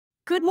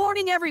Good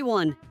morning,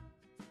 everyone!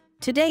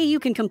 Today you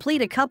can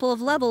complete a couple of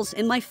levels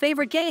in my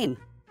favorite game.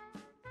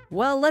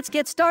 Well, let's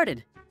get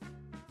started.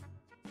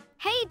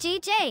 Hey,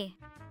 GJ!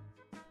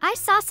 I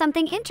saw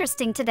something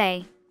interesting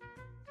today.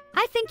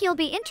 I think you'll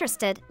be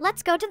interested.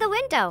 Let's go to the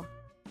window.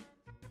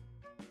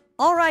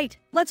 All right,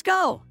 let's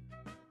go!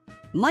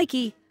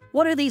 Mikey,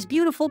 what are these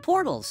beautiful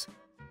portals?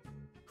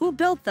 Who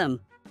built them?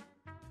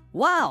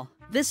 Wow,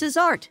 this is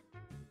art!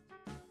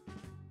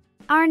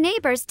 Our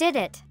neighbors did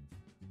it.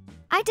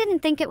 I didn't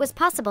think it was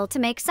possible to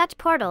make such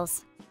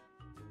portals.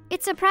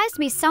 It surprised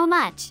me so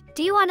much.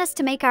 Do you want us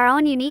to make our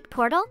own unique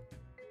portal?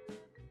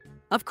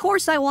 Of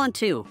course I want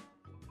to.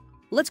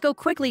 Let's go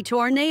quickly to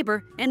our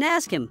neighbor and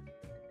ask him.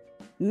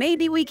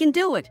 Maybe we can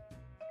do it.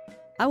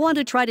 I want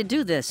to try to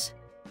do this.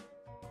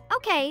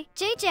 Okay,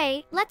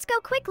 JJ, let's go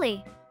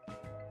quickly.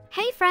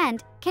 Hey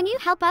friend, can you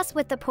help us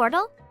with the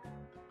portal?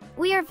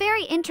 We are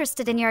very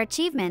interested in your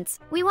achievements.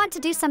 We want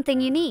to do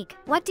something unique.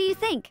 What do you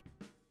think?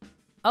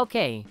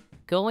 Okay,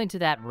 go into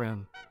that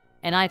room.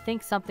 And I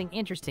think something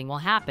interesting will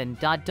happen.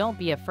 Don't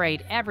be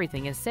afraid,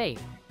 everything is safe.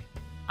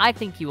 I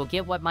think you will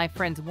get what my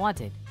friends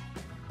wanted.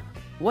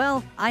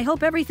 Well, I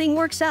hope everything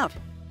works out.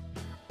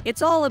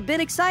 It's all a bit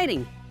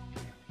exciting.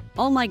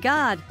 Oh my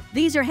god,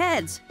 these are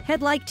heads,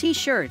 head-like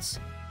t-shirts.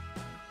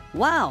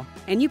 Wow,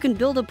 and you can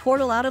build a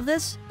portal out of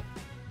this?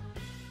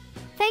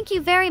 Thank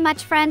you very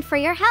much, friend, for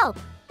your help.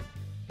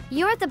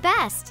 You're the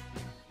best.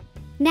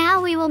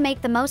 Now we will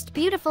make the most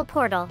beautiful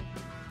portal.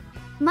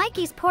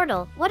 Mikey's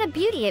portal, what a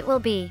beauty it will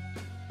be.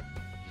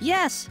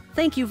 Yes,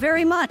 thank you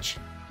very much.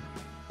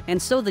 And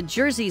so the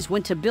jerseys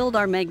went to build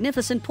our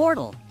magnificent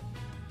portal.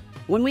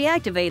 When we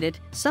activate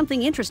it,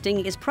 something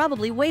interesting is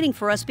probably waiting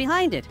for us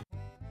behind it.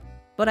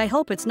 But I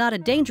hope it's not a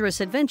dangerous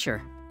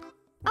adventure.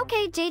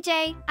 Okay,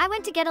 JJ, I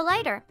went to get a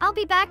lighter. I'll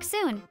be back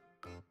soon.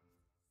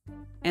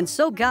 And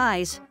so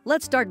guys,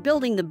 let's start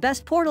building the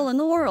best portal in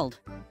the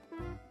world.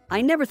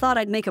 I never thought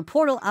I'd make a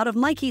portal out of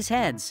Mikey's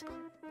heads.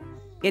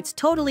 It's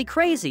totally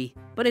crazy,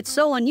 but it's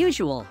so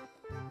unusual.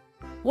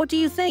 What do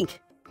you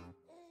think?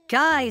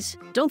 Guys,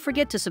 don't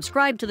forget to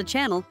subscribe to the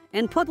channel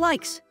and put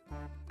likes.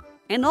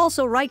 And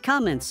also write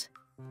comments.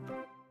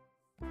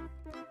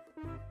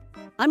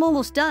 I'm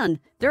almost done.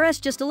 There's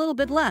just a little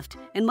bit left,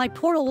 and my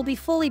portal will be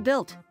fully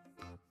built.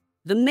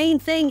 The main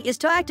thing is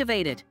to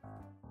activate it.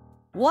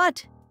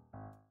 What?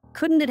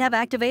 Couldn't it have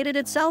activated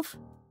itself?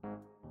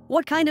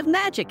 What kind of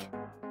magic?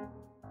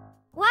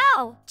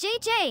 Wow,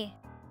 JJ!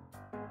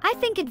 I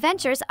think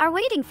adventures are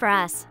waiting for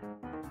us.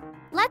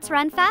 Let's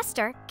run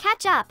faster,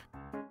 catch up.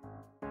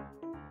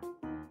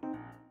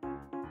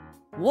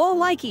 Whoa,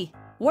 Mikey,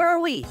 where are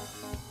we?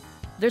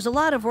 There's a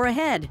lot of we're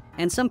ahead,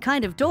 and some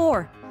kind of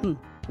door.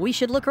 We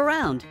should look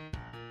around.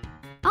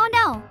 Oh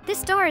no,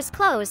 this door is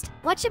closed.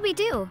 What should we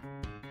do?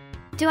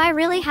 Do I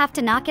really have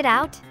to knock it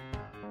out?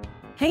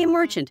 Hey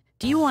merchant,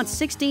 do you want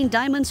 16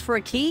 diamonds for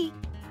a key?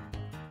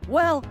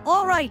 Well,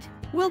 all right,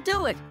 we'll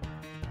do it.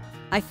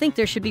 I think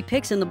there should be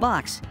picks in the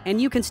box,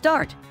 and you can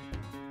start.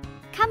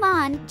 Come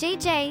on,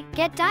 JJ,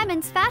 get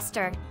diamonds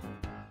faster.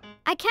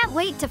 I can't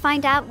wait to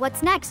find out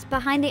what's next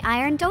behind the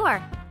iron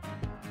door.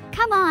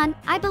 Come on,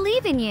 I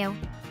believe in you.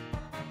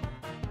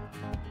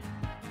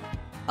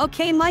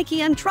 Okay,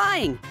 Mikey, I'm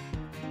trying.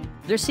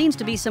 There seems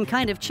to be some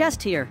kind of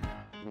chest here.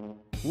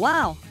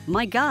 Wow,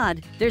 my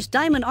god, there's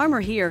diamond armor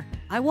here.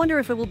 I wonder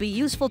if it will be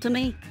useful to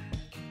me.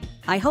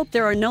 I hope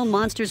there are no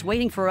monsters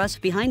waiting for us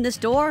behind this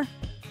door.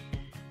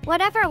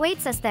 Whatever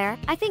awaits us there,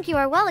 I think you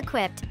are well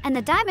equipped, and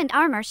the diamond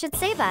armor should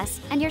save us,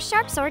 and your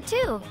sharp sword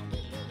too.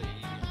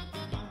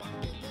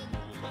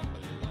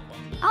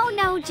 Oh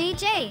no,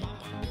 JJ!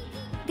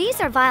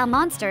 These are vile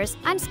monsters.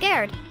 I'm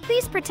scared.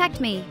 Please protect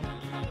me.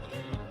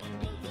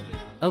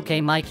 Okay,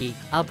 Mikey,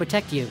 I'll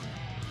protect you.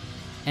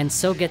 And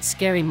so get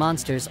scary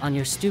monsters on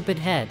your stupid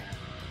head.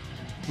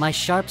 My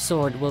sharp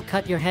sword will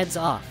cut your heads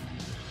off.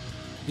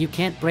 You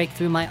can't break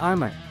through my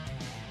armor.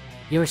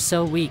 You're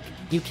so weak,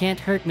 you can't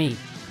hurt me.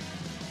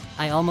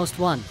 I almost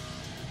won.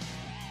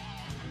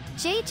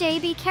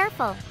 JJ, be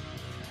careful.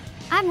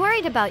 I'm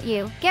worried about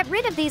you. Get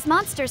rid of these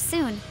monsters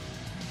soon.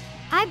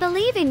 I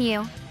believe in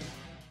you.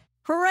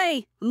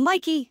 Hooray,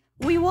 Mikey,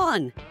 we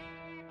won.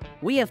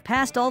 We have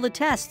passed all the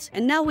tests,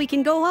 and now we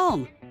can go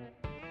home.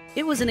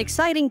 It was an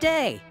exciting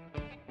day.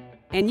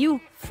 And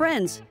you,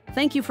 friends,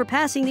 thank you for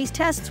passing these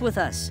tests with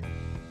us.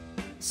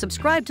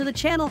 Subscribe to the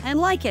channel and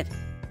like it.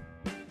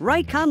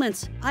 Write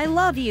comments, I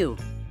love you.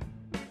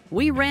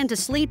 We ran to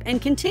sleep and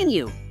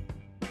continue.